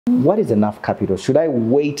What is enough capital? Should I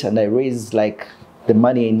wait and I raise like the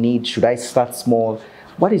money I need? Should I start small?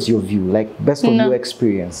 What is your view, like best of your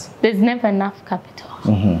experience? There's never enough capital.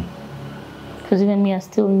 Because even me, I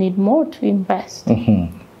still need more to invest.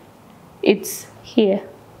 It's here.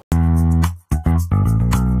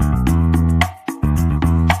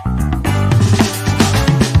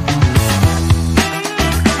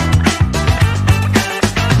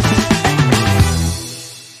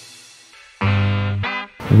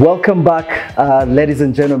 Welcome back, ladies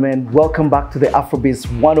and gentlemen. Welcome back to the Afrobiz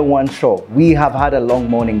 101 show. We have had a long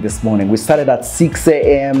morning this morning. We started at 6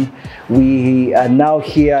 a.m. We are now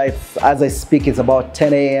here, as I speak, it's about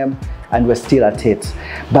 10 a.m. and we're still at it,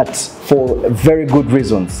 but for very good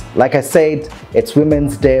reasons. Like I said, it's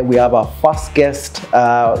Women's Day. We have our first guest,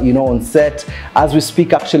 on set. As we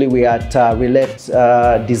speak, actually, we are at Relate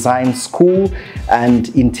Design School and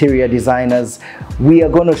interior designers. We are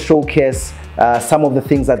going to showcase some of the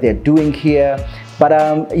things that they're doing here. But,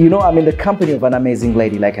 I'm in the company of an amazing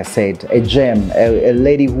lady, like I said, a gem, a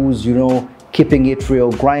lady who's, keeping it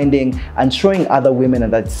real, grinding, and showing other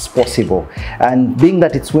women that it's possible. And being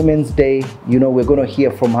that it's Women's Day, we're going to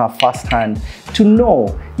hear from her firsthand to know,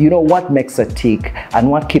 what makes her tick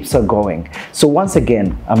and what keeps her going. So once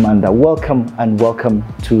again, Amanda, welcome and welcome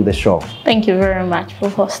to the show. Thank you very much for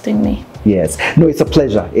hosting me. Yes, no, it's a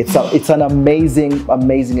pleasure. It's an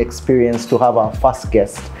amazing experience to have our first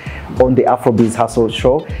guest on the Afrobiz Hustle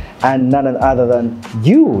show, and none other than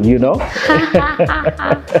you,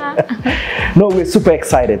 No, we're super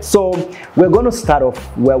excited. So we're going to start off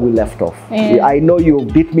where we left off. Yeah. I know you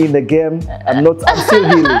beat me in the game. I'm still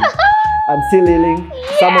healing. I'm still healing.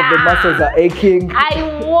 Yeah. Some of the muscles are aching.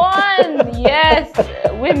 I won. Yes.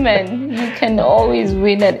 Women, you can always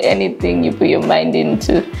win at anything you put your mind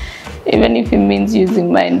into, even if it means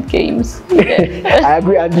using mind games. Yeah. I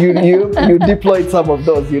agree, and you deployed some of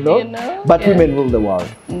those, But women rule the world.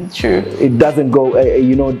 True. It doesn't go,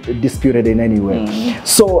 disputed in any way.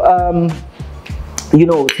 So,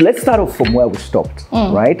 let's start off from where we stopped,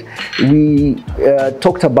 right? We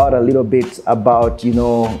talked about a little bit about,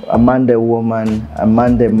 Amanda woman,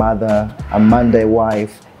 Amanda mother, Amanda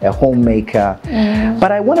wife, a homemaker.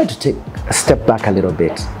 But I wanted to take a step back a little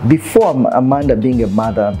bit. Before Amanda being a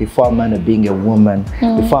mother, before Amanda being a woman,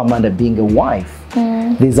 before Amanda being a wife,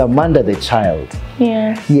 there's Amanda the child.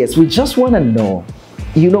 Yeah. Yes, we just want to know,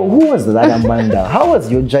 who was that Amanda? How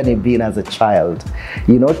has your journey been as a child,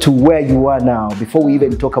 to where you are now, before we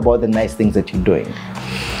even talk about the nice things that you're doing?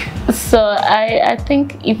 So I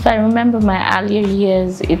think if I remember my earlier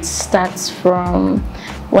years, it starts from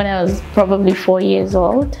when I was probably 4 years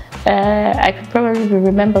old. I could probably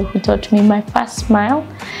remember who taught me my first smile.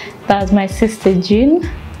 That was my sister Jean.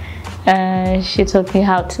 She taught me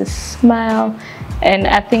how to smile. And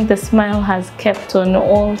I think the smile has kept on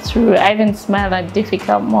all through. I even smile at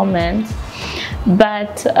difficult moments.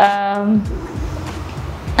 But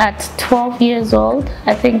at 12 years old,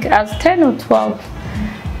 I think I was 10 or 12,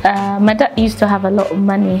 my dad used to have a lot of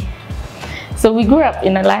money. So we grew up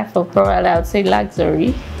in a life of probably, I would say,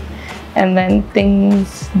 luxury. And then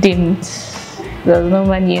things dimmed. There was no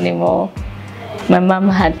money anymore. My mom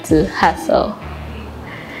had to hustle.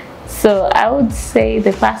 So I would say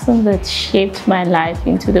the person that shaped my life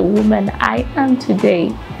into the woman I am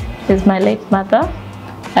today is my late mother.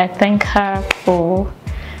 I thank her for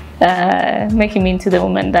making me into the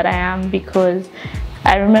woman that I am, because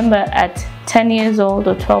I remember at 10 years old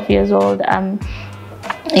or 12 years old, I'm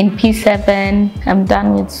in P7, I'm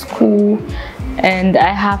done with school, and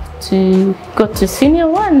I have to go to senior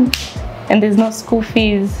 1, and there's no school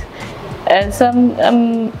fees.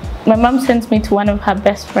 My mom sent me to one of her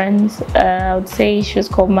best friends. I would say she was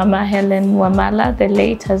called Mama Helen Wamala, the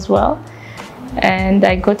late as well. And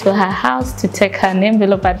I go to her house to take her an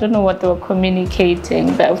envelope. I don't know what they were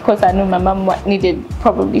communicating, but of course I know my mom needed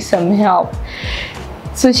probably some help.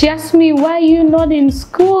 So she asked me, why are you not in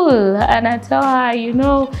school? And I tell her,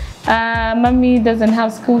 mommy doesn't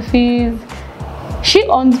have school fees. She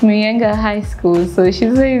owns Myenga High School, so she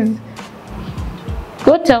says,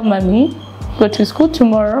 go tell mommy, go to school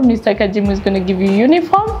tomorrow. Mr. Kajimu is going to give you a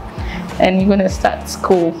uniform and you're going to start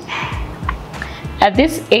school. At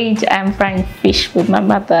this age, I'm frying fish with my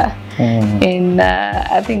mother.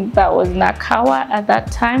 I think that was Nakawa at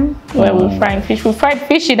that time, where we were frying fish. We fried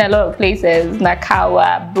fish in a lot of places,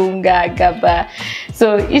 Nakawa, Bunga, Gaba.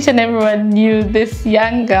 So each and everyone knew this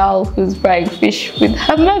young girl who's frying fish with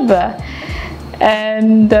her mother.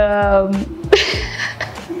 And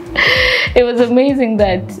it was amazing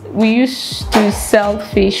that we used to sell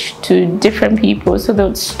fish to different people. So they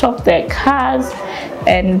would stop their cars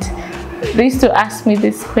and they used to ask me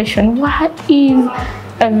this question, what is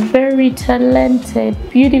a very talented,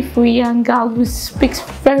 beautiful young girl who speaks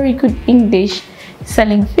very good English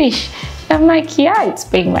selling fish. I'm like, yeah, it's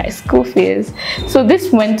paying my school fees. So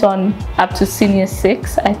this went on up to senior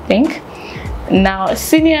 6, I think. Now,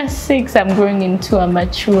 senior 6, I'm growing into a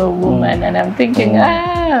mature woman, and I'm thinking,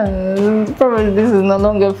 probably this is no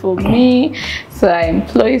longer for me. So I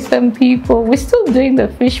employ some people. We're still doing the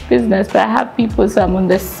fish business, but I have people, so I'm on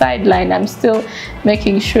the sideline. I'm still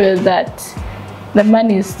making sure that the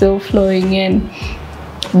money is still flowing in.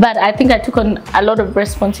 But I think I took on a lot of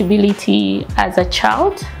responsibility as a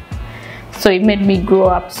child. So it made me grow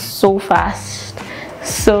up so fast.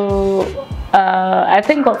 So I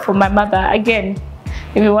thank God for my mother. Again,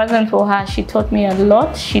 if it wasn't for her, she taught me a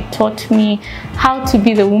lot. She taught me how to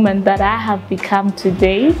be the woman that I have become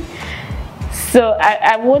today. So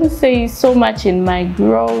I won't say so much in my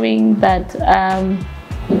growing that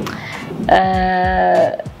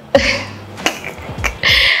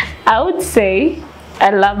I would say I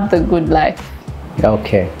love the good life.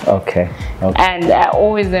 Okay. And I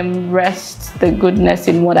always embraced the goodness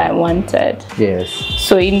in what I wanted. Yes.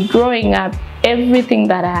 So in growing up, everything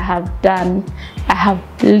that I have done, I have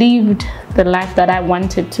lived the life that I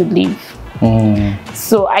wanted to live.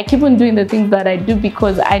 So I keep on doing the things that I do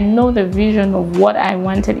because I know the vision of what I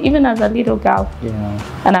wanted, even as a little girl.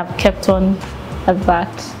 Yeah. And I've kept on at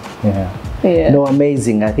that. Yeah. Yeah. No,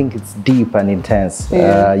 amazing. I think it's deep and intense.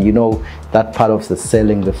 Yeah. You know, that part of the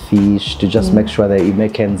selling the fish to just make sure that you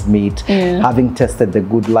make ends meet. Yeah. Having tested the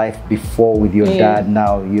good life before with your dad,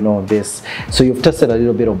 now you know this. So you've tested a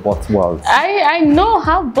little bit of both worlds. I know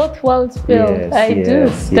how both worlds feel. Yes, I do,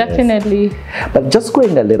 definitely. But just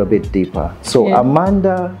going a little bit deeper. So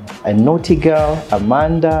Amanda, a naughty girl.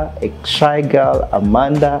 Amanda, a shy girl.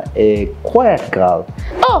 Amanda, a quiet girl.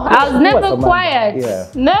 Oh, I was never quiet. Yeah.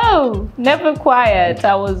 No, never quiet.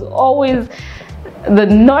 I was always the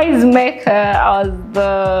noise maker. I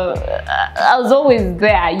was always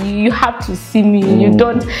there. You have to see me. You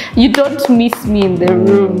don't miss me in the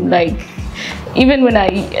room. Like even when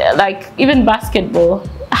even basketball.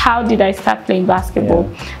 How did I start playing basketball?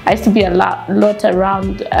 I used to be a lot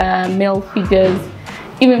around male figures.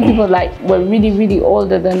 Even people like were really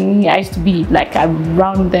older than me, I used to be like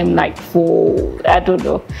around them like for, I don't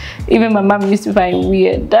know. Even my mom used to find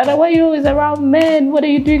weird, Dada, why are you always around men? What are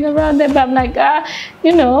you doing around them? But I'm like,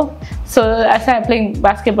 you know. So I started playing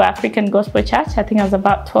basketball at African Gospel Church. I think I was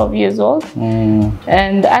about 12 years old.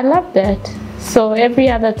 And I loved it. So every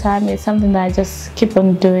other time it's something that I just keep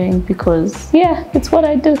on doing because, yeah, it's what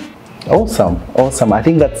I do. Awesome. I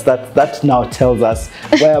think that now tells us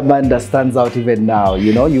where Amanda stands out even now.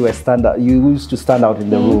 You know, you used to stand out in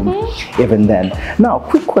the room even then. Now,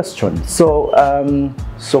 quick question. So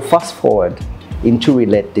so fast forward into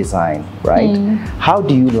relate design, right? How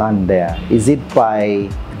do you land there? Is it by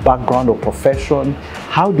background or profession?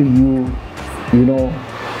 How do you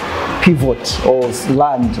pivot or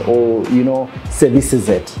land or services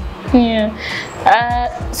it? Yeah.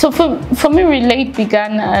 So for me, relate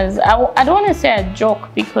began as I don't want to say a joke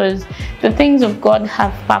because the things of God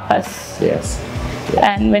have purpose. Yes.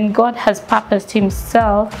 And when God has purposed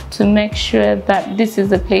himself to make sure that this is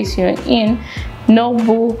the place you're in, no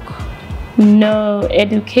book, no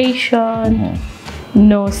education,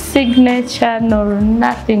 no signature, no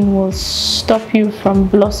nothing will stop you from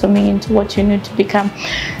blossoming into what you need to become.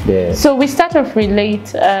 So we start off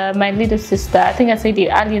relate. My little sister, I think I said it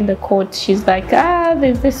early in the court, she's like,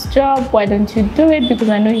 there's this job, why don't you do it? Because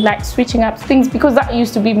I know you like switching up things, because that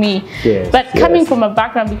used to be me. But coming from a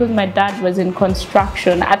background, because my dad was in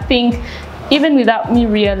construction, I think even without me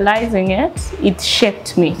realizing it, it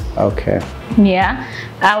shaped me. Okay. Yeah.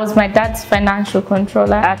 I was my dad's financial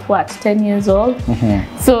controller at what, 10 years old?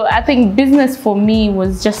 So I think business for me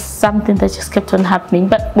was just something that just kept on happening.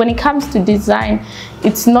 But when it comes to design,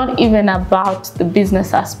 it's not even about the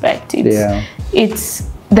business aspect. It's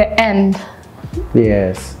the end.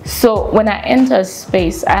 Yes. So when I enter a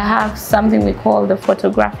space, I have something we call the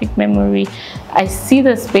photographic memory. I see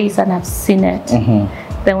the space and I've seen it.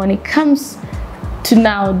 Then when it comes to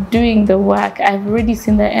now doing the work, I've already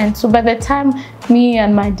seen the end. So by the time me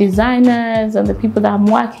and my designers and the people that I'm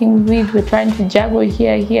working with, we're trying to juggle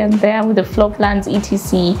here and there with the floor plans,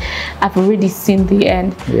 etc., I've already seen the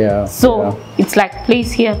end. So it's like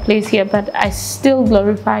place here, but I still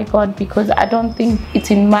glorify God because I don't think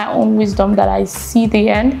it's in my own wisdom that I see the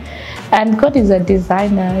end. And God is a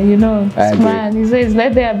designer, you know. Man, he says,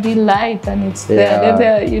 let there be light, and it's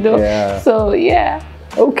there, you know. So yeah.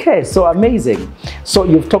 Okay, so amazing. So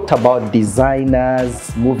you've talked about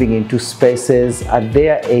designers moving into spaces. Are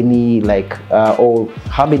there any or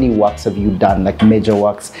how many works have you done, like major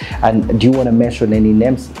works? And do you want to mention any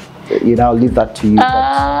names? I'll leave that to you.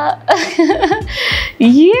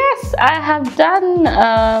 Yes, I have done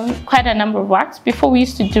quite a number of works. Before we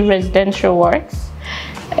used to do residential works.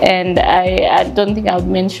 And I don't think I would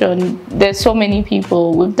mention, there's so many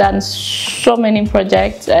people, we've done so many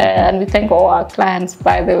projects, and we thank all our clients,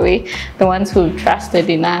 by the way, the ones who've trusted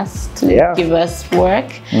in us to give us work.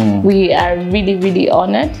 We are really, really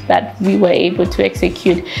honored that we were able to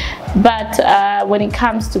execute. But when it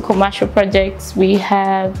comes to commercial projects, we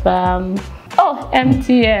have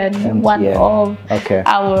MTN, one of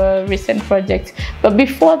our recent projects. But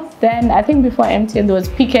before then, I think before MTN, there was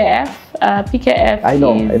PKF. PKF. I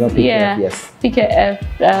know PKF, yes. PKF,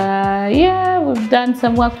 we've done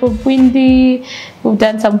some work for Windy, we've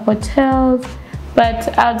done some hotels.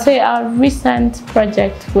 But I would say our recent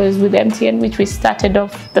project was with MTN, which we started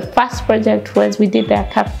off. The first project was we did their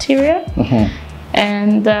cafeteria.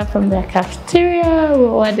 And from their cafeteria, we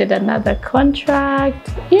awarded another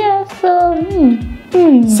contract. Yeah, so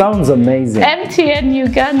sounds amazing. MTN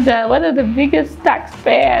Uganda, one of the biggest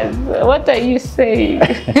taxpayers. What are you saying?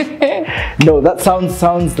 No, that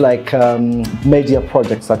sounds like major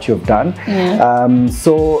projects that you've done.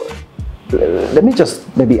 So let me just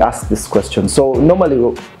maybe ask this question. So normally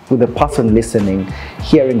with the person listening,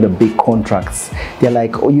 hearing the big contracts, they're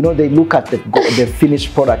like, they look at the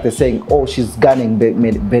finished product, they're saying, oh, she's gunning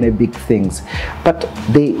many big things. But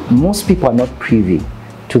most people are not privy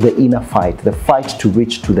to the inner fight, the fight to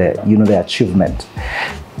reach to the achievement.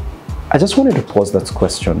 I just wanted to pose that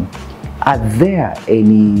question. Are there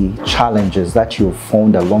any challenges that you've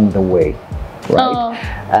found along the way? Right?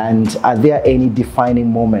 And are there any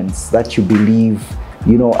defining moments that you believe,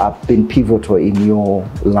 have been pivotal in your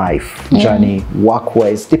life journey,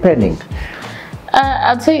 work-wise, depending?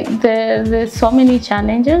 I'd say there's so many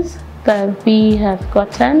challenges that we have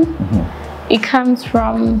gotten. It comes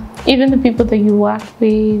from even the people that you work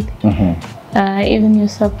with, even your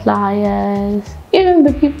suppliers, even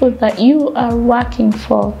the people that you are working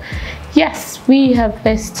for. Yes, we have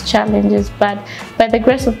faced challenges, but by the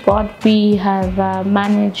grace of God, we have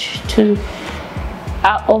managed to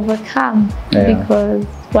overcome because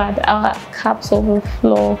our cups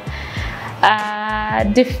overflow.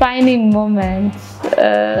 Defining moments.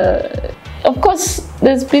 Of course,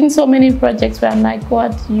 there's been so many projects where I'm like,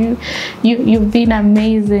 God, you've been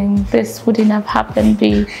amazing. This wouldn't have happened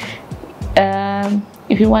if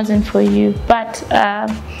it wasn't for you. But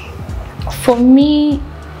for me,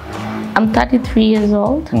 I'm 33 years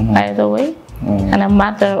old, by the way, and a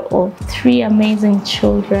mother of 3 amazing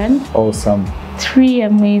children. Awesome. 3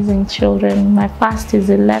 amazing children. My first is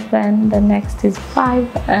 11, the next is 5,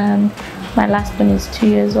 and my last one is 2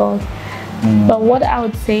 years old. But what I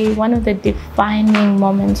would say, one of the defining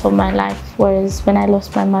moments of my life was when I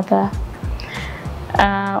lost my mother.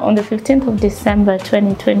 On the 15th of December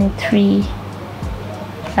 2023,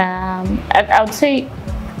 I would say,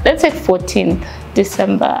 let's say 14th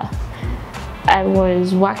December, I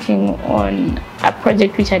was working on a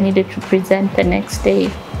project which I needed to present the next day.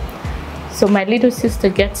 So my little sister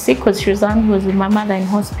gets sick because she was with my mother in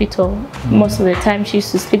hospital. Most of the time she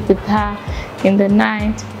used to sleep with her in the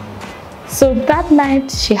night. So that night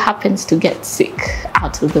she happens to get sick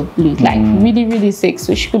out of the blue, like really, really sick.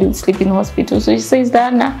 So she couldn't sleep in hospital. So she says,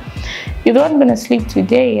 Diana, you're the one going to sleep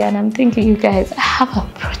today. And I'm thinking, you guys, I have a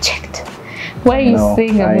project. Why are you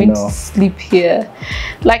saying I'm going to sleep here?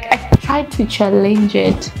 Like, I tried to challenge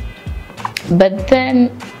it, but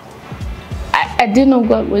then I didn't know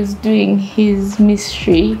God was doing his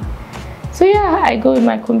mystery. So yeah, I go with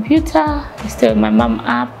my computer, I stay with my mom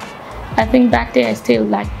up. I think that day I stayed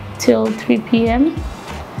like till 3 a.m.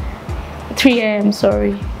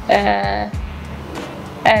 sorry.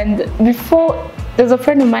 And before, there's a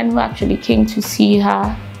friend of mine who actually came to see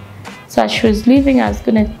her. So as she was leaving, I was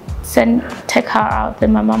gonna take her out.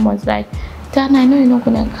 Then my mom was like, Dan, I know you're not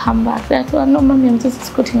gonna come back. I told her, no, mommy, I'm just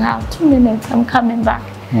scooting out. 2 minutes, I'm coming back.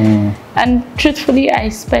 And truthfully, I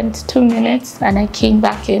spent 2 minutes and I came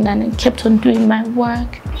back in and I kept on doing my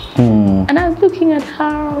work. And I was looking at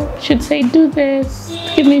her. She'd say, do this,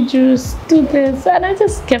 give me juice, do this. And I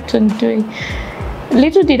just kept on doing.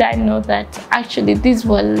 Little did I know that actually these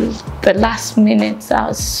were the last minutes I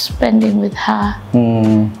was spending with her.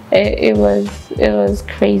 It was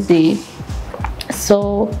crazy.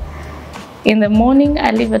 So in the morning, I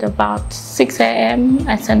leave at about 6 a.m.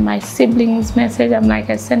 I send my siblings message. I'm like,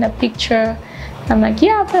 I send a picture. I'm like,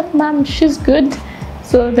 yeah, but mom, she's good.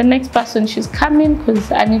 So the next person, she's coming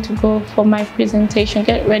because I need to go for my presentation,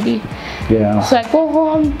 get ready. Yeah. So I go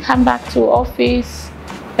home, come back to office,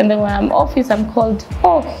 and then when I'm office, I'm called,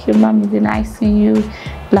 oh, your mom is in ICU,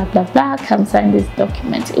 blah, blah, blah, come sign this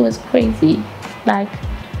document. It was crazy. Like,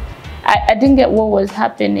 I didn't get what was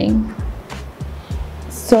happening.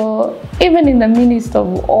 So even in the midst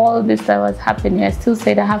of all this that was happening, I still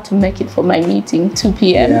said I have to make it for my meeting, 2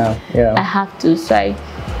 p.m. Yeah. I have to. So I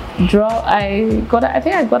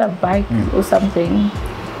think I got a bike or something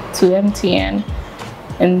to MTN.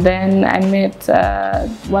 And then I met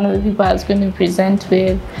one of the people I was going to present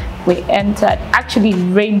with. We entered. Actually,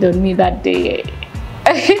 it rained on me that day.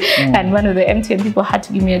 And one of the MTN people had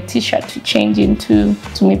to give me a t-shirt to change into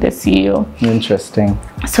to meet the CEO. Interesting.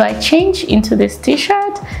 So I change into this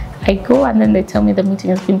t-shirt. I go and then they tell me the meeting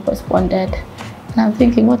has been postponed. And I'm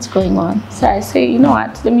thinking, what's going on? So I say, you know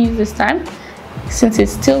what, let me use this time. Since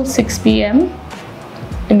it's still 6 p.m.,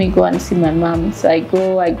 let me go and see my mom. So I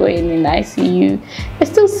go in ICU. I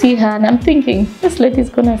still see her and I'm thinking, this lady's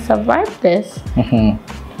gonna survive this.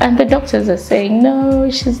 And the doctors are saying, no,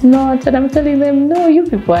 she's not. And I'm telling them, no, you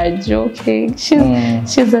people are joking.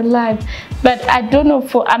 She's alive. But I don't know,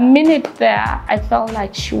 for a minute there, I felt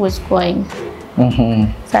like she was going.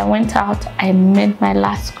 So I went out, I made my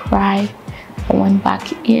last cry. I went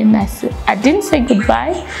back in. I didn't say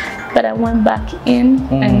goodbye, but I went back in.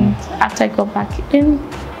 And after I got back in,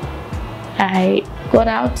 I got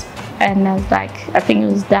out and I was like, I think it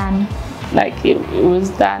was done. Like it was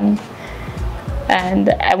done. And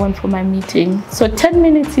I went for my meeting. So 10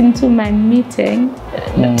 minutes into my meeting,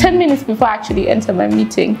 10 minutes before I actually enter my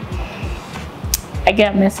meeting, I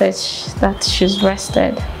get a message that she's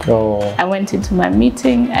rested. I went into my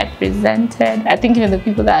meeting, I presented. I think even the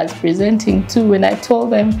people that I was presenting to, when I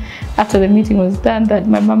told them after the meeting was done that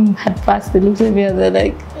my mom had passed, they looked at me and they're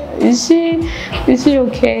like, is she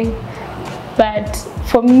okay? But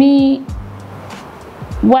for me,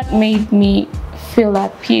 what made me feel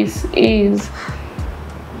at peace is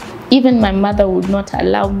even my mother would not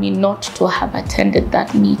allow me not to have attended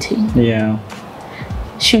that meeting. Yeah.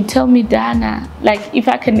 She would tell me, Dana, like if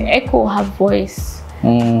I can echo her voice,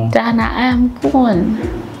 Dana, I am gone,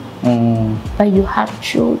 but you have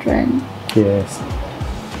children. Yes.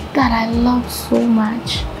 That I love so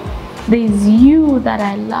much. There's you that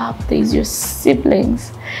I love, there's your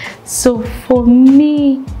siblings. So for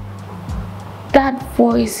me, that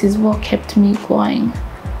voice is what kept me going.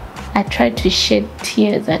 I tried to shed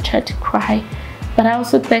tears, I tried to cry, but I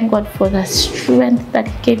also thank God for the strength that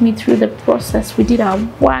He gave me through the process. We did our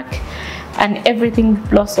work and everything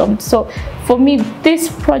blossomed. So for me, this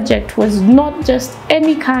project was not just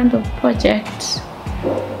any kind of project.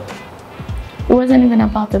 It wasn't even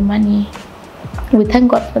about the money. We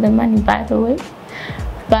thank God for the money, by the way.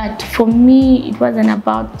 But for me, it wasn't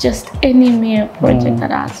about just any mere project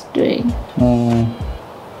that I was doing.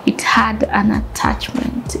 It had an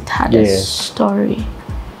attachment, it had a story.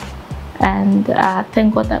 And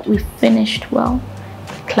thank God that we finished well.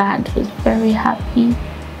 The client was very happy.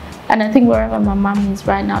 And I think wherever my mom is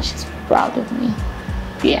right now, she's proud of me.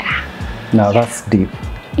 Yeah. Now that's deep.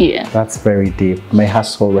 Yeah. That's very deep. May her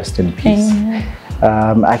soul rest in peace.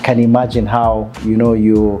 I can imagine how, you know,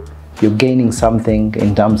 you're gaining something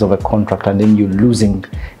in terms of a contract and then you're losing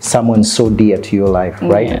someone so dear to your life,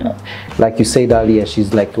 right? Yeah. Like you said earlier,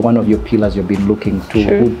 she's like one of your pillars you've been looking to,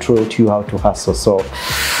 who taught you how to hustle. So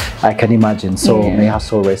I can imagine. So may her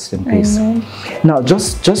soul rest in peace. Now,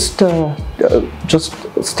 just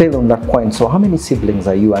stay on that point. So how many siblings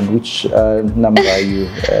are you and which number are you?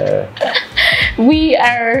 We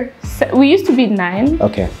used to be 9.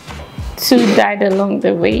 Okay. 2 died along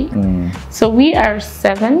the way. So we are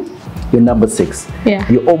 7. You're number 6. Yeah.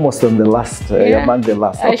 You're almost on the last, you're among the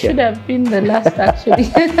last. Okay. I should have been the last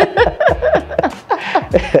actually.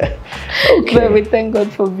 Okay. But we thank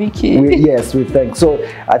God for Vicky. Yes, we thank. So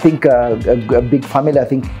I think a big family, I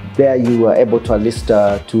think there you were able to at least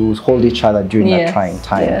to hold each other during that trying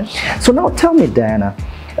time. Yes. So now tell me, Diana,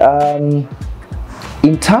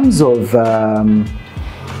 in terms of,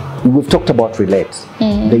 we've talked about Relate,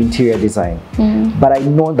 the interior design, but I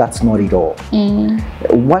know that's not it all.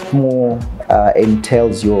 What more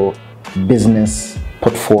entails your business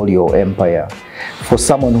portfolio empire for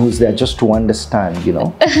someone who's there just to understand, you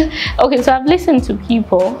know? Okay, so I've listened to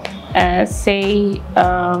people say,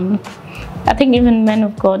 I think even men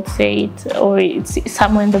of God say it, or it's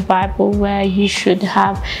somewhere in the Bible where you should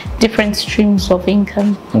have different streams of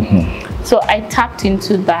income. So I tapped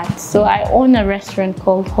into that. So I own a restaurant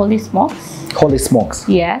called Holy Smokes. Holy Smokes?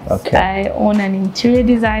 Yes. Okay. I own an interior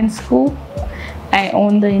design school I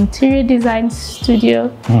own the interior design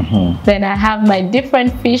studio. Then I have my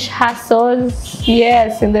different fish hustles.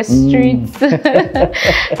 Yes, in the streets.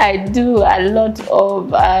 I do a lot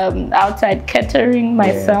of outside catering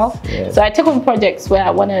myself. Yes. So I take on projects where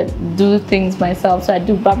I want to do things myself. So I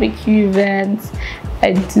do barbecue events.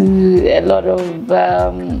 I do a lot of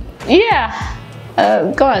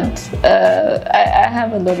I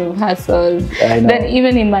have a lot of hassles. Then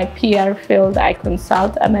even in my PR field, I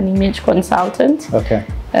consult. I'm an image consultant. Okay.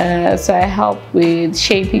 So I help with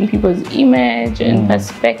shaping people's image and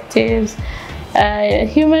perspectives.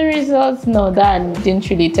 Human resource, no, that didn't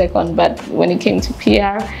really take on. But when it came to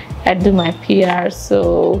PR, I do my PR.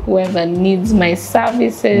 So whoever needs my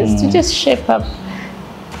services to just shape up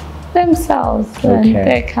themselves and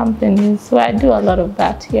their companies. So I do a lot of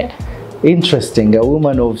that here. Interesting, a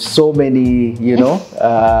woman of so many,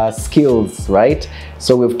 skills, right?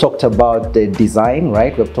 So we've talked about the design,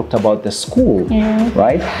 right? We've talked about the school,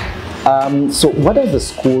 right? So what does the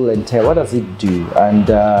school entail? What does it do? And,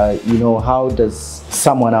 how does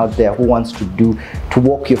someone out there who wants to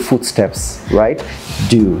walk your footsteps, right,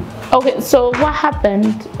 do? Okay, so what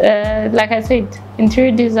happened, like I said,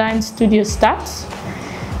 interior design studio starts.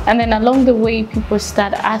 And then along the way, people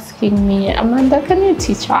start asking me, Amanda, can you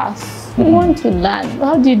teach us? We want to learn.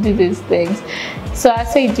 How do you do these things? So I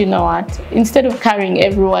said, you know what? Instead of carrying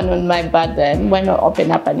everyone on my burden, why not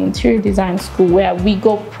open up an interior design school where we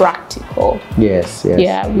go practical? Yes.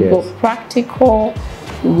 Yeah, we go practical.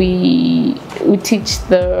 We teach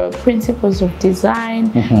the principles of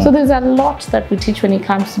design. So there's a lot that we teach when it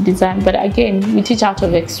comes to design. But again, we teach out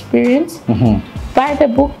of experience. By the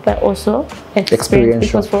book, but also experience,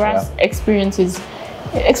 because for us, experience is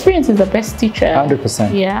the best teacher.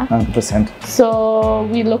 100%. Yeah. 100%. So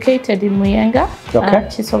we located in Muyenga,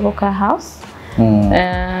 Chisovoka House,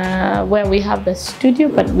 where we have the studio,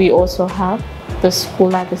 but we also have the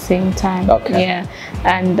school at the same time. Yeah.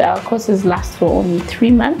 And our courses last for only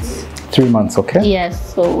 3 months. 3 months, okay.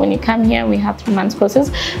 Yes, so when you come here, we have 3 months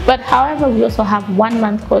courses. But however, we also have 1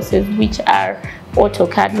 month courses, which are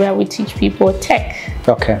AutoCAD, where we teach people tech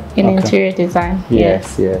in interior design.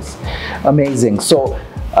 Yes. Amazing. So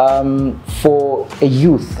for a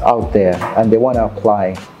youth out there and they want to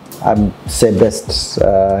apply, say best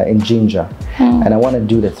in Ginger, and I want to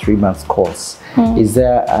do the 3 months course, is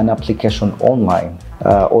there an application online?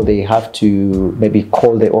 Or they have to maybe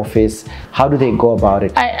call the office? How do they go about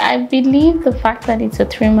it? I believe the fact that it's a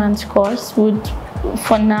 3 month course would,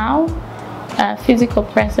 for now, physical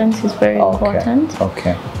presence is very important.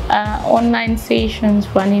 Online sessions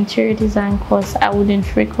for an interior design course, I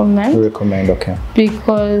wouldn't recommend.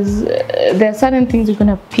 Because there are certain things you're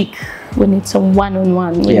going to pick when it's a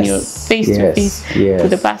one-on-one, when you're face-to-face with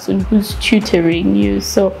the person who's tutoring you.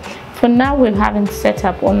 So for now, we haven't set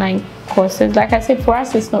up online courses. Like I said, for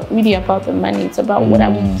us, it's not really about the money. It's about what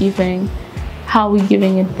are we giving, how are we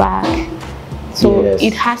giving it back. So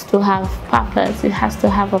it has to have purpose. It has to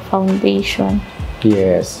have a foundation.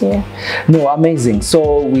 Yes. No, amazing.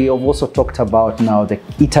 So we have also talked about now the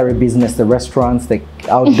eatery business, the restaurants, the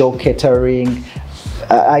outdoor catering.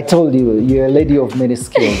 I told you, you're a lady of many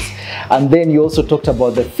skills. And then you also talked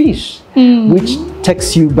about the fish, which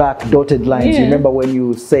takes you back dotted lines. You remember when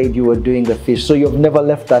you said you were doing the fish? So you've never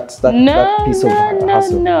left that piece of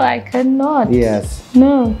hustle? No, I cannot. Yes.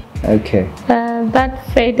 No. Okay. That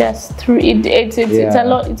fed us through. It's a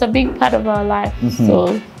lot. It's a big part of our life.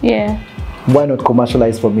 So why not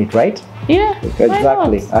commercialize from it, right? Yeah.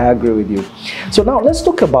 Exactly. I agree with you. So now let's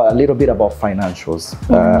talk about a little bit about financials,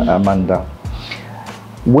 Amanda.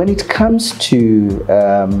 When it comes to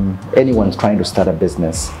anyone trying to start a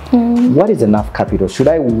business, what is enough capital? Should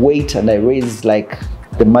I wait and I raise like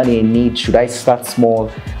the money I need? Should I start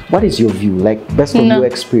small? What is your view, like best of your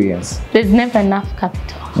experience? There's never enough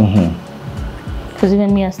capital. Because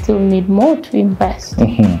even me, I still need more to invest.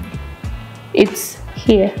 It's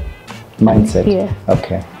here. Mindset. Here.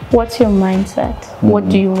 Okay. What's your mindset? What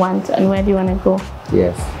do you want and where do you want to go?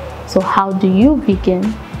 Yes. So how do you begin?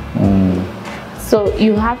 So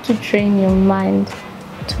you have to train your mind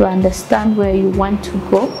to understand where you want to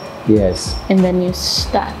go. Yes. And then you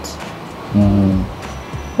start.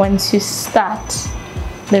 Once you start,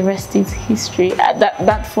 the rest is history.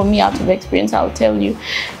 That for me, out of experience, I'll tell you.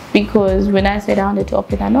 Because when I said I wanted to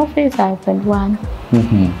open an office, I opened one.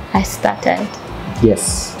 I started.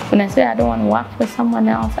 Yes. When I said I don't want to work for someone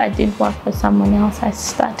else, I didn't work for someone else. I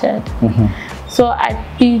started. So I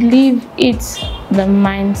believe it's the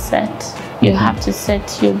mindset You have to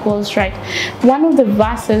set your goals right. One of the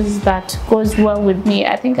verses that goes well with me,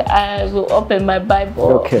 I think I will open my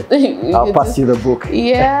Bible. Okay. I'll pass you the book.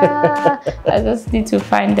 Yeah, I just need to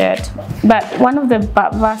find it. But one of the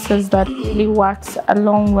verses that really works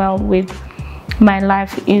along well with my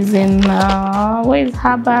life is in, where is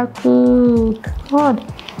Habakkuk? God,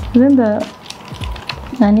 is in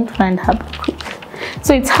I need to find Habakkuk.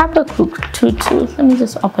 So it's Habakkuk 2:2. Let me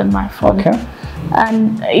just open my phone. Okay.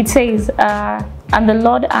 And it says, and the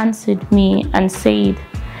Lord answered me and said,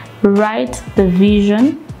 write the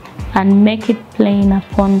vision and make it plain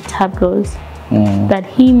upon tablets, that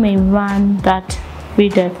he may run that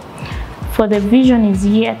readeth. For the vision is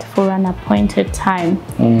yet for an appointed time,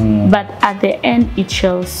 but at the end it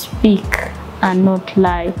shall speak and not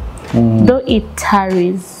lie. Though it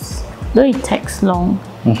tarries, though it takes long,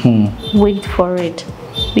 wait for it,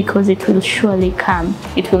 because it will surely come.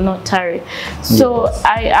 It will not tarry. So yes.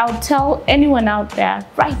 I'll tell anyone out there,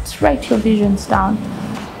 write your visions down.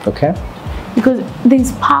 Okay. Because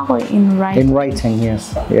there's power in writing. In writing,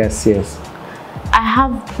 yes. I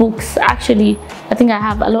have books, actually, I think I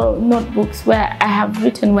have a lot of notebooks where I have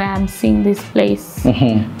written where I'm seeing this place,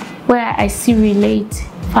 where I see relate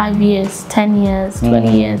 5 years, 10 years,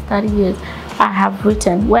 20 years, 30 years. I have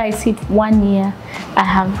written. Where I see it 1 year, I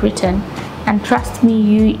have written. And trust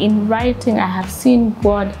me, in writing, I have seen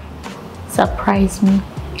God surprise me.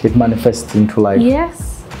 It manifests into life.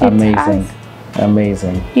 Yes. Amazing.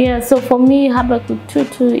 Amazing. Yeah, so for me, Habakkuk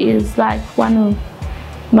 2:2 is like one of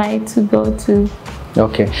my to-go-to.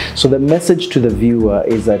 Okay, so the message to the viewer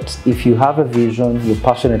is that if you have a vision, you're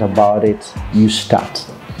passionate about it, you start.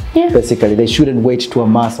 Yeah. Basically, they shouldn't wait to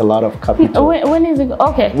amass a lot of capital. When is it?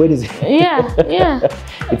 Okay. When is it? Yeah.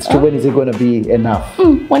 It's true. When is it going to be enough?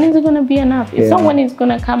 When is it going to be enough? It's not when it's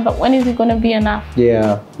going to come, but when is it going to be enough?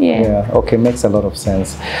 Yeah. Okay, makes a lot of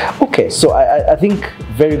sense. Okay, so I think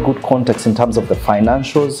very good context in terms of the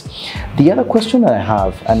financials. The other question I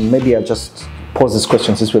have, and maybe I'll just pose this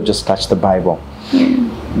question since we've just touched the Bible.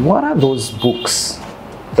 What are those books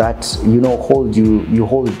that hold you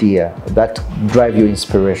hold dear, that drive your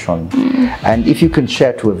inspiration? And if you can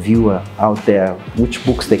share to a viewer out there which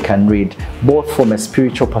books they can read, both from a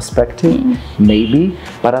spiritual perspective, maybe,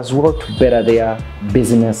 but as well to better their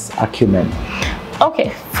business acumen.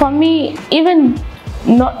 Okay, for me, even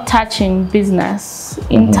not touching business,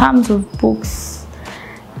 in terms of books,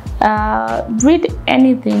 read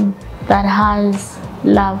anything that has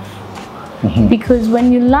love, because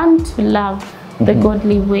when you learn to love the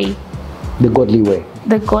godly way,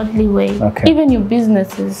 okay, even your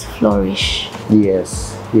businesses flourish.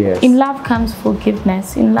 Yes. In love comes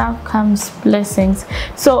forgiveness, in love comes blessings.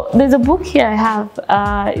 So there's a book here I have,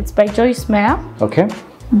 it's by Joyce Meyer. Okay.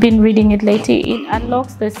 Been reading it lately. It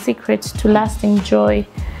unlocks the secrets to lasting joy.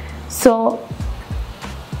 So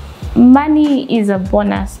money is a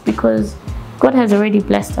bonus because God has already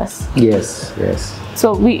blessed us. Yes.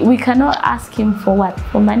 So we cannot ask him for what?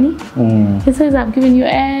 For money? He says, I've given you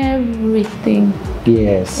everything.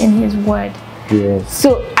 Yes. In his word. Yes.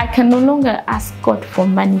 So I can no longer ask God for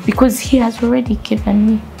money because he has already given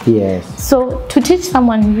me. Yes. So to teach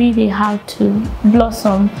someone really how to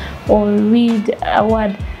blossom or read a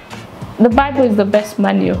word, the Bible is the best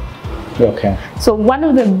manual. Okay. So one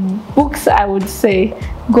of the books I would say,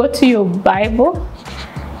 go to your Bible.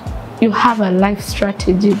 You have a life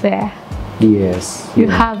strategy there. Yes. You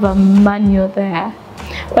have a manual there.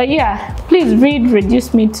 But yeah, please read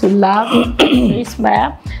Reduce Me to Love, Joyce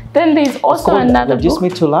Meyer. Then there's also another book. Reduce Me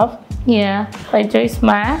to Love? Yeah, by Joyce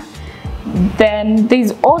Meyer. Then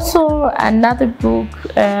there's also another book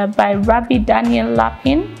by Rabbi Daniel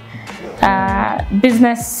Lapin,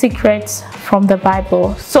 Business Secrets from the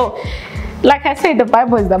Bible. So, like I said, the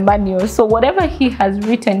Bible is the manual. So whatever he has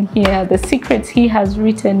written here, the secrets he has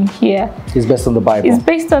written here, is based on the Bible. It's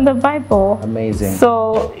based on the Bible. Amazing.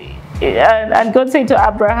 So, and God said to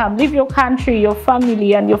Abraham, leave your country, your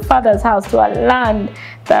family, and your father's house to a land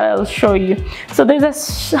that I'll show you. So there's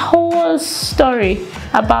a whole story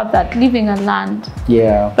about that, leaving a land.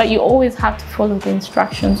 Yeah. But you always have to follow the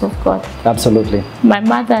instructions of God. Absolutely. My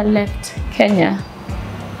mother left Kenya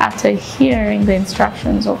after hearing the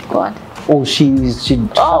instructions of God. Oh,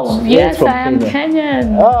 oh, yes, I am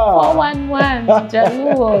Kenyan. Oh. 411,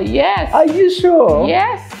 Jaluo, yes. Are you sure?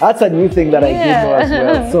 Yes. That's a new thing that I didn't know as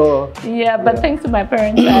well. So, yeah, but thanks to my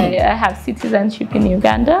parents, I have citizenship in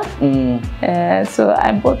Uganda. So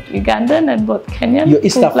I'm both Ugandan and both Kenyan. You're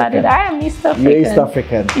East African. I am East African. You're East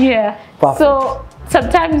African. Yeah. Perfect. So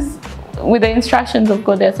sometimes with the instructions of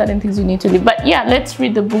God, there are certain things you need to do. But yeah, let's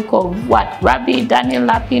read the book of what Rabbi Daniel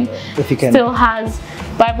Lapin still has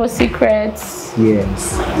Bible secrets.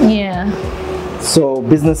 Yes. Yeah. So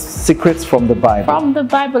business secrets from the Bible. From the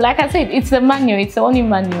Bible, like I said, it's the manual. It's the only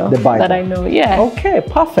manual that I know. Yeah. Okay,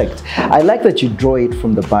 perfect. I like that you draw it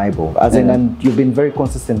from the Bible, as in, and you've been very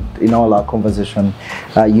consistent in all our conversation.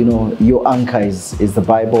 You know, your anchor is the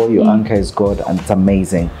Bible. Your anchor is God, and it's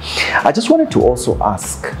amazing. I just wanted to also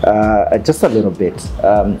ask just a little bit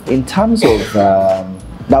in terms of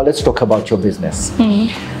now. Let's talk about your business.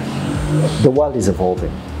 The world is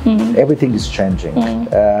evolving. Everything is changing.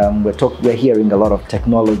 We're hearing a lot of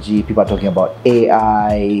technology. People are talking about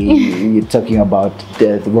AI. You're talking about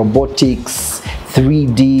the robotics,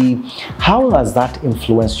 3D. How has that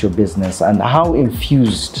influenced your business, and how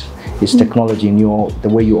infused is technology in the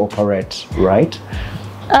way you operate? Right?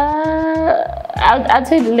 I'd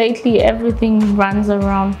say lately everything runs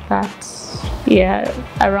around that. Yeah,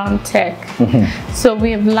 around tech. So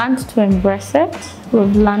we have learned to embrace it.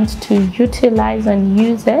 We've learned to utilize and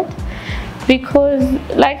use it, because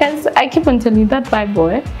like as I keep on telling you, that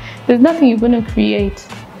Bible, there's nothing you're going to create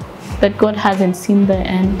that God hasn't seen the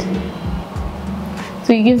end.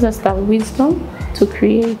 So he gives us that wisdom to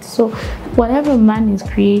create. So whatever man is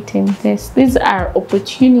creating, these are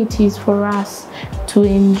opportunities for us to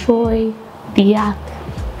enjoy the earth.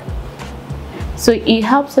 So it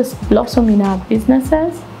helps us blossom in our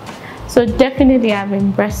businesses. So definitely I've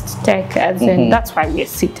embraced tech, as in that's why we're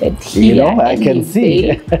seated here. You know, I can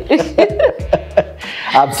see.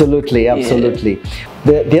 Absolutely, absolutely.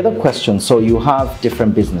 Yeah. The other question, so you have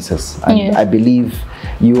different businesses, and I believe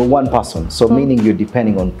you're one person, so meaning you're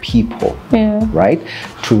depending on people, right,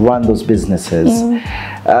 to run those businesses.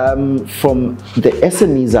 From the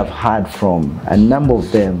SMEs I've had from, a number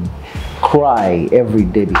of them cry every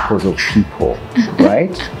day because of people,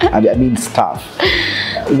 right? I mean staff.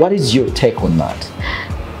 What is your take on that?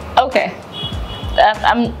 Okay.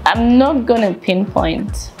 I'm not gonna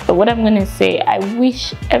pinpoint, but what I'm gonna say, I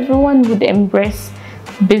wish everyone would embrace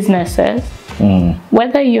businesses,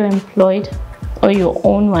 whether you're employed or your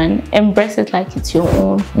own one. Embrace it like it's your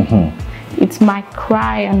own. It's my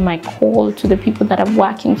cry and my call to the people that are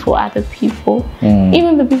working for other people,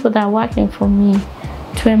 even the people that are working for me,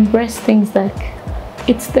 to embrace things like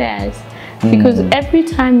it's theirs. Because every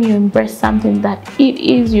time you embrace something that it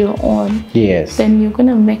is your own, then you're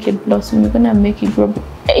gonna make it blossom, you're gonna make it grow.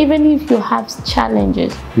 Even if you have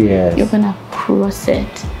challenges, you're gonna cross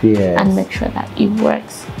it and make sure that it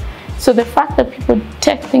works. So the fact that people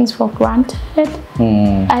take things for granted,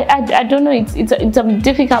 I don't know, it's a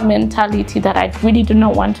difficult mentality that I really do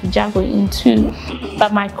not want to juggle into.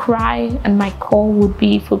 But my cry and my call would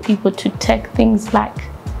be for people to take things like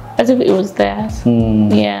as if it was theirs.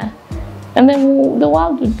 And then the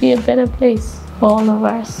world would be a better place for all of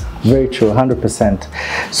us. Very true, 100%.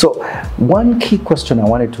 So one key question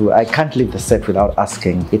I can't leave the set without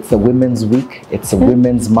asking. It's the Women's Week, it's a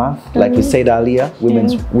Women's Month. Like you said earlier,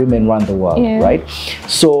 women run the world, right?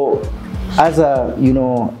 So as a,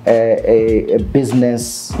 a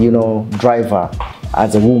business, driver,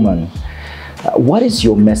 as a woman, what is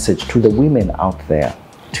your message to the women out there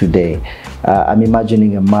today? I'm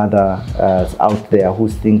imagining a mother out there who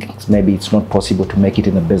thinks maybe it's not possible to make it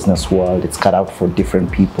in the business world. It's cut out for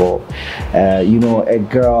different people. A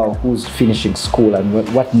girl who's finishing school, and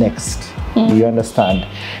what next? Do you understand?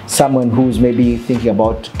 Someone who's maybe thinking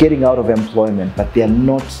about getting out of employment, but they're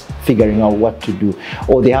not figuring out what to do.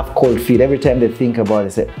 Or they have cold feet. Every time they think about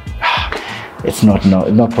it, they say, it's not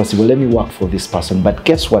possible. Let me work for this person. But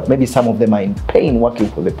guess what? Maybe some of them are in pain working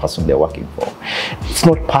for the person they're working for. It's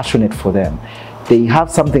not passionate for them. They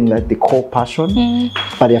have something that they call passion,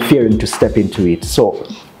 but they're fearing to step into it. So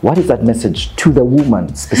what is that message to the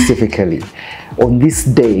woman specifically on this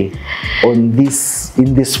day, in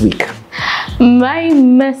this week? My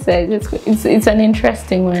message, it's an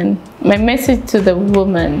interesting one. My message to the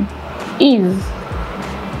woman is,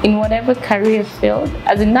 in whatever career field,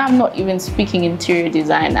 as in now I'm not even speaking interior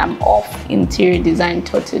design, I'm off interior design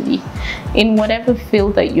totally. In whatever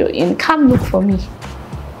field that you're in, come look for me.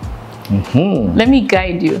 Let me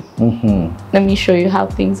guide you. Let me show you how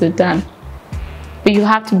things are done. But you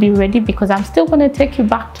have to be ready, because I'm still going to take you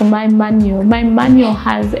back to my manual. My manual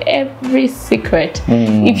has every secret.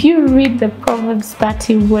 If you read the Proverbs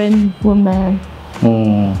 31 woman,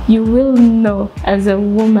 you will know as a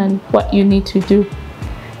woman what you need to do.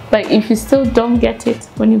 But if you still don't get it,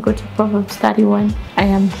 when you go to Proverbs 31, I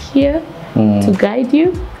am here to guide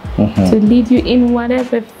you, to lead you in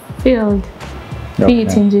whatever field, be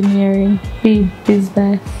it engineering, be it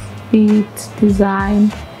business, be it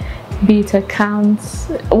design, be it accounts,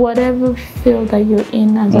 whatever field that you're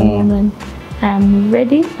in as a woman. I am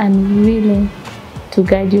ready and willing to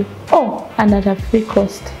guide you. Oh, and at a free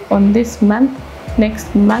cost on this month,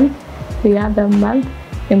 next month, the other month,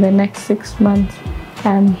 in the next 6 months.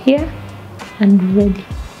 I'm here and ready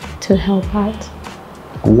to help out.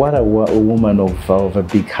 What a woman of a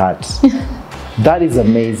big heart. That is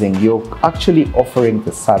amazing. You're actually offering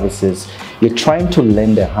the services. You're trying to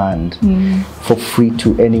lend a hand for free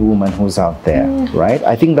to any woman who's out there, right?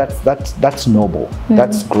 I think that's noble.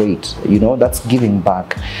 That's great. You know, that's giving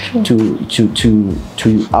back to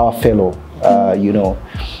our fellow, you know,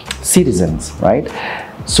 citizens, right?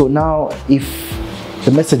 So now, if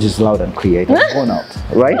the message is loud and clear, it has gone out,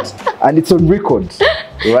 right? And it's on record,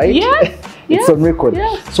 right? Yes. It's on record.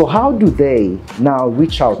 Yes. So how do they now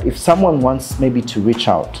reach out? If someone wants maybe to reach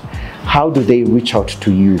out, how do they reach out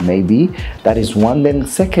to you maybe? That is one. Then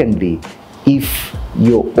secondly, if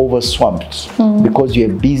you're overswamped because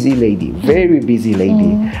you're a busy lady, very busy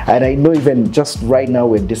lady, and I know even just right now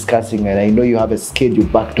we're discussing, and I know you have a schedule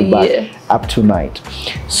back to back up tonight.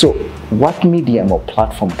 So what medium or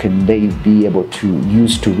platform can they be able to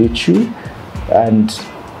use to reach you? And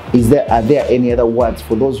are there any other words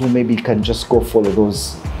for those who maybe can just go follow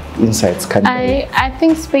those insights? I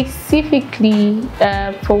think specifically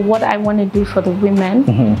for what I want to do for the women,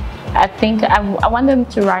 I think I want them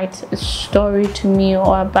to write a story to me,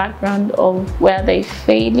 or a background of where they're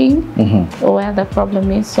failing or where the problem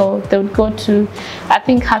is. So they would go to, I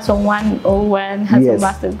think Hustle 101, Hustle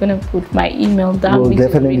Master is going to put my email down. We'll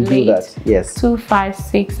definitely do that. Yes.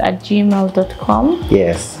 256@gmail.com.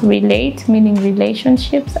 Yes. Relate, meaning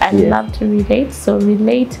relationships. I love to relate. So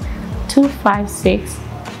relate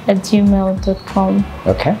 256@gmail.com.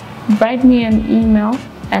 Okay. Write me an email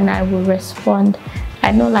and I will respond.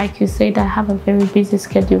 I know, like you said, I have a very busy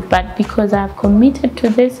schedule, but because I've committed to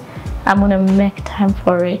this, I'm going to make time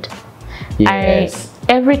for it. Yes.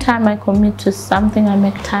 Every time I commit to something, I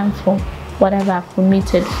make time for whatever I've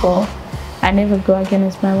committed for. I never go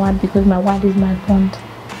against my word, because my word is my bond.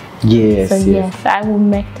 Yes. So yes, I will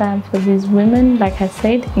make time for these women. Like I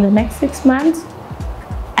said, in the next 6 months,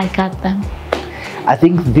 I got them. I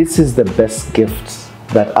think this is the best gift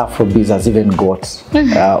that Afrobiz has even got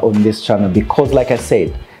on this channel, because like I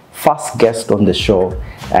said, first guest on the show,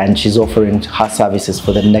 and she's offering her services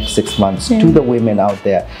for the next 6 months to the women out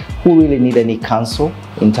there who really need any counsel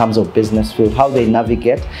in terms of business field, how they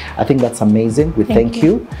navigate. I think that's amazing. We thank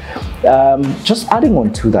you. Just adding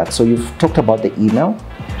on to that, so you've talked about the email.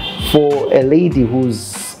 For a lady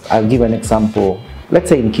who's, I'll give an example, let's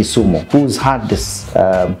say in Kisumu, who's had this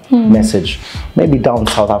message, maybe down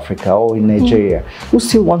South Africa or in Nigeria, who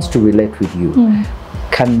still wants to relate with you,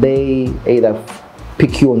 can they either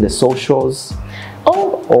pick you on the socials,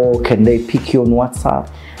 or can they pick you on WhatsApp?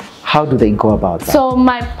 How do they go about that? So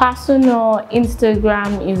my personal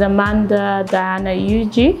Instagram is Amanda Diana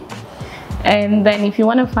UG. And then if you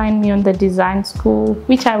want to find me on the design school,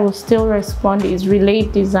 which I will still respond, is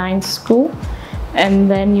Relate Design School. And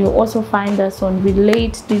then you also find us on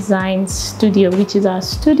Relate Design Studio, which is our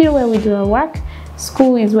studio where we do our work.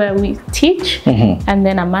 School is where we teach. And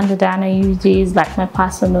then Amanda Diana UG is like my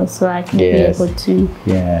personal, so I can be able to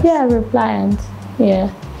reply and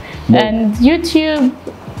and YouTube,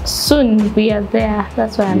 soon we are there.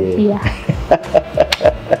 That's why I'm here.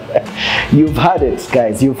 You've had it,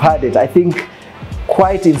 guys. You've had it. I think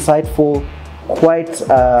quite insightful, quite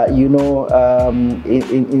you know,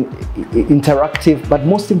 interactive, but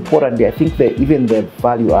most importantly, I think that even the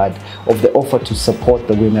value add of the offer to support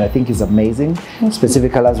the women, I think, is amazing.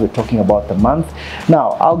 Specifically, as we're talking about the month.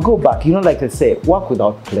 Now I'll go back, you know, like I say, work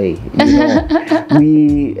without play, you know.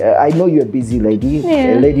 I know you're a busy lady,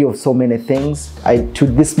 a lady of so many things.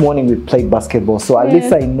 This morning we played basketball, so at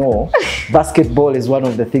least I know basketball is one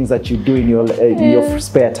of the things that you do in your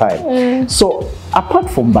spare time. So apart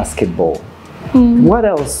from basketball, what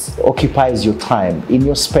else occupies your time in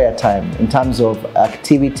your spare time in terms of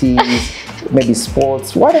activities, maybe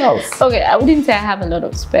sports? What else? Okay, I wouldn't say I have a lot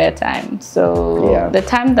of spare time. So the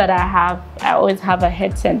time that I have, I always have a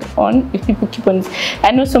headset on. If people keep on,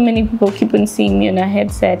 I know so many people keep on seeing me on a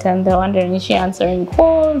headset and they're wondering, is she answering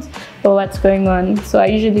calls or what's going on? So I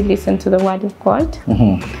usually listen to the Word of God.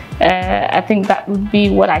 I think that would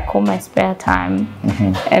be what I call my spare time.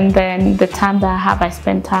 And then the time that I have, I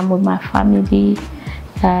spend time with my family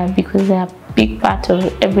because they are a big part of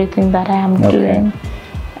everything that I am doing.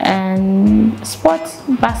 And sports,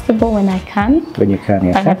 basketball when I can. When you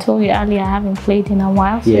can, Like I told you earlier, I haven't played in a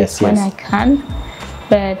while, so when I can.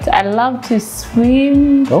 But I love to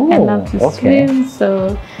swim. I love to swim,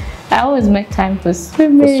 so I always make time for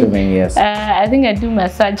swimming. For swimming, yes. I think I do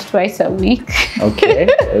massage twice a week. Okay.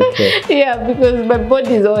 Yeah, because my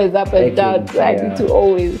body is always up and down, so I need to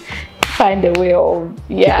always find a way of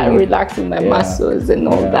relaxing my muscles and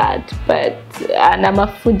all that. And I'm a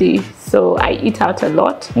foodie, so I eat out a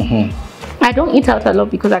lot. I don't eat out a lot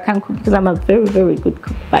because I can't cook, because I'm a very, very good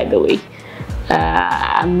cook, by the way.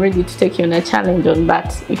 I'm ready to take you on a challenge on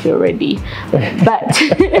that if you're ready. But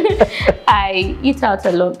I eat out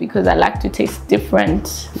a lot because I like to taste different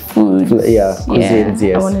foods. Cuisines,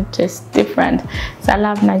 yes. I want to taste different. So I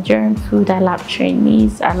love Nigerian food, I love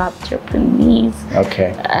Chinese, I love Japanese.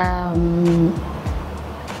 Okay.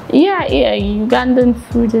 Ugandan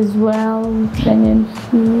food as well, Kenyan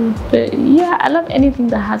food. But yeah, I love anything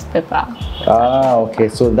that has pepper. Okay.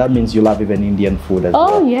 So that means you love even Indian food as well.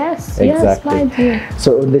 Oh yes, exactly. Yes, I do.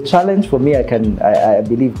 So the challenge for me, I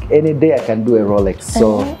believe any day I can do a Rolex.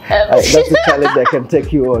 So that's the challenge I can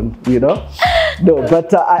take you on. You know. No,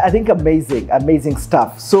 but I think amazing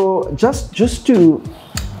stuff. So just to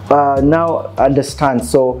now understand.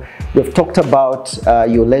 So we've talked about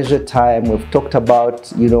your leisure time. We've talked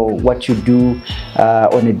about, you know, what you do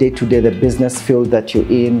on a day-to-day, the business field that you're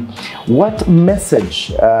in. What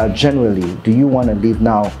message generally do you want to leave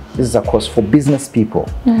now? This is, of course, for business people.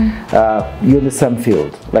 You're in the same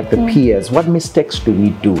field, like the peers. What mistakes do we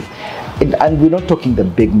do? And we're not talking the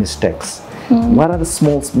big mistakes. What are the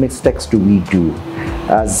small mistakes do we do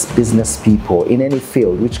as business people in any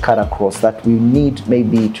field which cut across that we need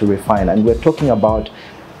maybe to refine? And we're talking about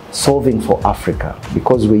solving for Africa,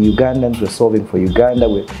 because we're Ugandans, we're solving for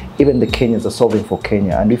Uganda, even the Kenyans are solving for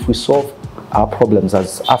Kenya. And if we solve our problems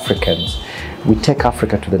as Africans, we take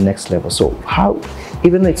Africa to the next level. So how,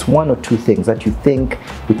 even though it's one or two things that you think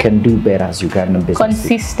we can do better as Ugandan business?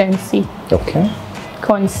 Consistency. Okay.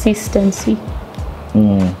 Consistency.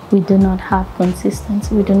 We do not have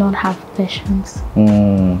consistency. We do not have patience.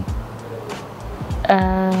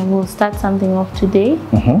 We'll start something off today.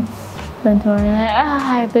 Then tomorrow,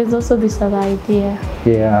 like, there's also this other idea.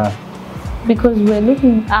 Yeah. Because we're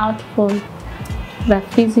looking out for the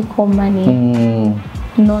physical money,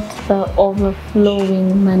 not the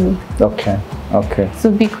overflowing money. Okay. Okay. So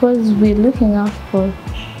because we're looking out for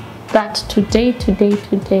that today,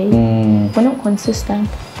 we're not consistent.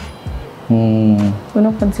 We're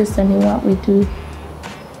not consistent in what we do.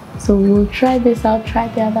 So we'll try this out, try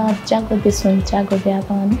the other one, juggle this one, juggle the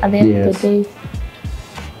other one. At the end of the day.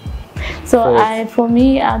 So for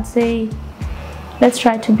me, I'd say let's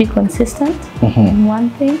try to be consistent in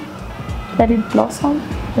one thing, let it blossom,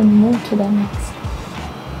 then move to the next.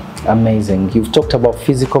 Amazing. You've talked about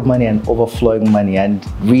physical money and overflowing money, and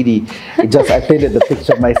really, I painted the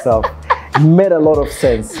picture myself. Made a lot of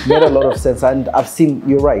sense. And I've seen,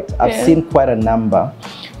 you're right, I've seen quite a number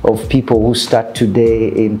of people who start today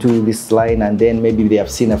into this line, and then maybe they have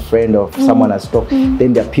seen a friend or someone has talked,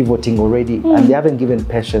 then they're pivoting already, and they haven't given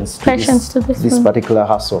patience to this particular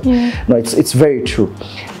hustle. No, it's very true.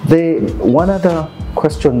 One other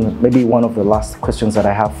question, maybe one of the last questions that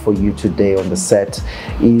I have for you today on the set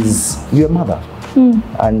is, you're a mother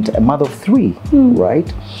and a mother of 3,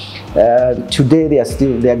 right? Today they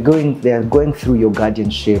are going through your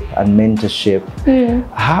guardianship and mentorship.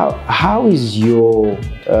 How is your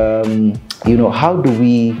how do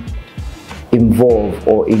we involve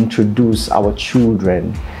or introduce our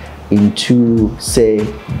children into, say,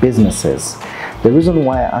 businesses? The reason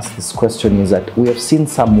why I ask this question is that we have seen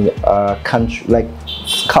some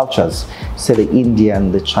cultures, say the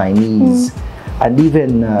Indian, the Chinese, and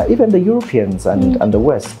even the Europeans and the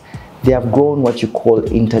West. They have grown what you call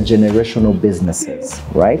intergenerational businesses,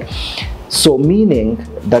 right? So meaning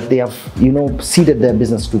that they have, seeded their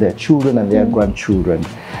business to their children and their grandchildren.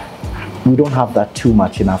 We don't have that too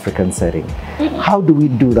much in African setting. How do we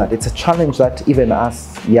do that? It's a challenge that even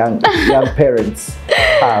us young parents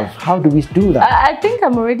have. How do we do that? I think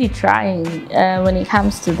I'm already trying when it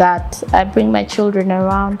comes to that. I bring my children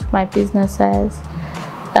around my businesses.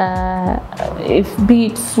 Be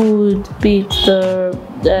it food, be it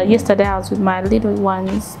yesterday I was with my little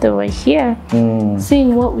ones. They were here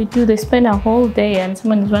seeing what we do. They spend a whole day, and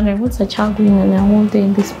someone is wondering, what's a child doing in a whole day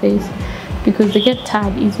in this space? Because they get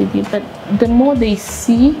tired easily, but the more they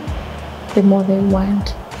see, the more they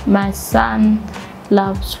want. My son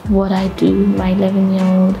loves what I do, my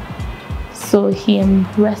 11-year-old, so he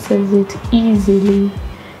embraces it easily.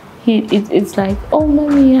 It's like, oh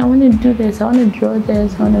mommy, I want to do this, I want to draw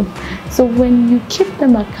this, So when you keep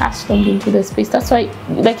them accustomed into the space, that's why,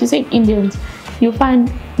 like you say, Indians, you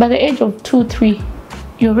find by the age of 2, 3,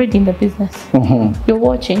 you're already in the business. You're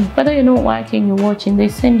watching, whether you're not working, you're watching. They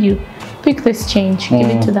send you, pick this change, give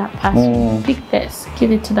it to that person. Pick this,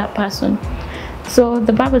 give it to that person. So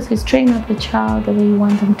the Bible says, train up the child the way you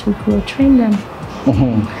want them to grow. Train them.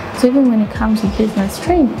 So even when it comes to business,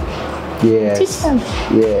 train. Yes. Teach them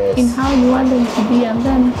Yes. in how you want them to be, and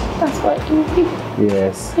then that's what it will be.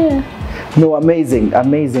 Yes. Yeah. No, amazing,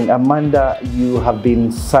 amazing. Amanda, you have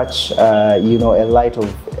been such, you know, a light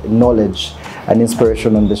of knowledge and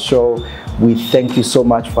inspiration on the show. We thank you so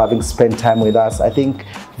much for having spent time with us. I think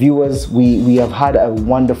viewers, we have had a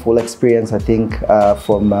wonderful experience, I think,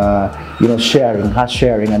 from, you know,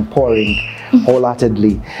 sharing and pouring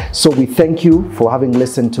wholeheartedly. So we thank you for having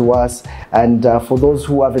listened to us. And for those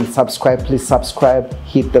who haven't subscribed, please subscribe,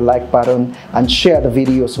 hit the like button and share the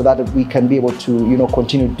video so that we can be able to, you know,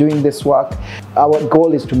 continue doing this work. Our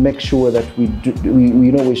goal is to make sure that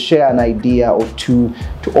we share an idea or two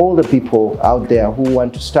to all the people out there who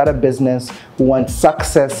want to start a business, who want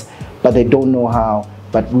success, but they don't know how.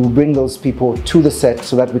 But we'll bring those people to the set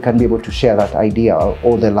so that we can be able to share that idea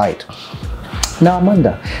or the light. Now,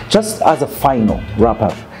 Amanda, just as a final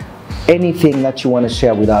wrap-up, anything that you want to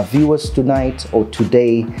share with our viewers tonight or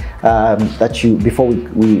today before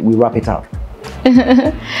we wrap it up?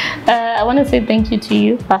 I want to say thank you to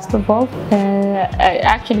you, first of all. I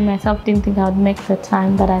actually myself didn't think I would make the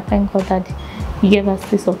time, but I thank God that you gave us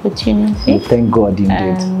this opportunity. Thank God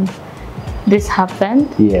indeed. This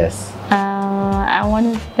happened. Yes. I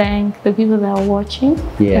want to thank the people that are watching.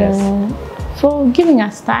 Yes. For giving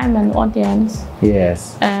us time and audience.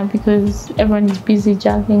 Yes. Because everyone is busy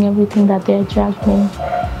juggling everything that they're juggling.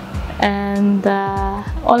 And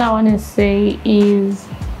all I want to say is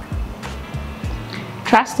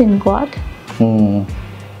trust in God.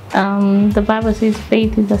 The Bible says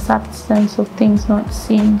faith is the substance of things not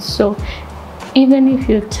seen. So even if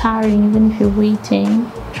you're tiring, even if you're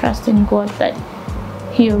waiting, trust in God that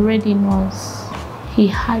He already knows. He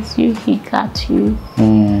has you, He got you.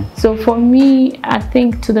 So for me, I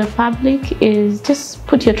think to the public is just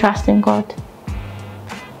put your trust in God.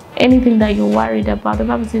 Anything that you're worried about, the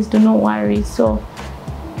Bible says do not worry. So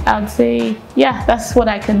I would say, yeah, that's what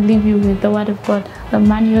I can leave you with, the Word of God, the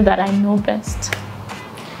manual that I know best.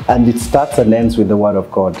 And it starts and ends with the Word of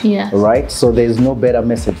God. Yes. Right? So there's no better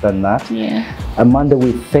message than that. Yeah. Amanda,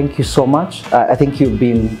 we thank you so much. I think you've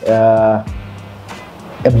been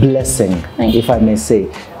a blessing, if I may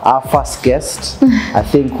say. Our first guest, I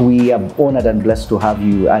think we are honored and blessed to have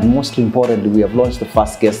you. And most importantly, we have launched the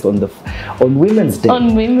first guest on Women's Day.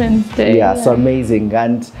 On Women's Day. Yeah, so amazing.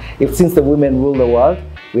 And since the women rule the world,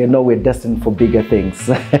 we know we're destined for bigger things.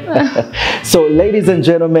 So ladies and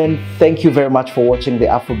gentlemen, thank you very much for watching the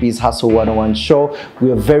Afrobiz Hustle 101 show.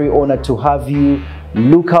 We are very honored to have you.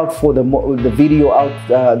 Look out for the more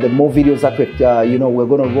videos that we're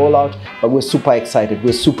going to roll out. But we're super excited.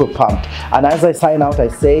 We're super pumped. And as I sign out, I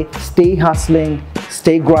say, stay hustling,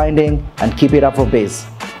 stay grinding, and keep it Afrobiz.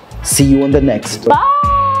 See you on the next.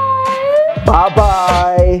 Bye.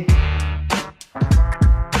 Bye-bye.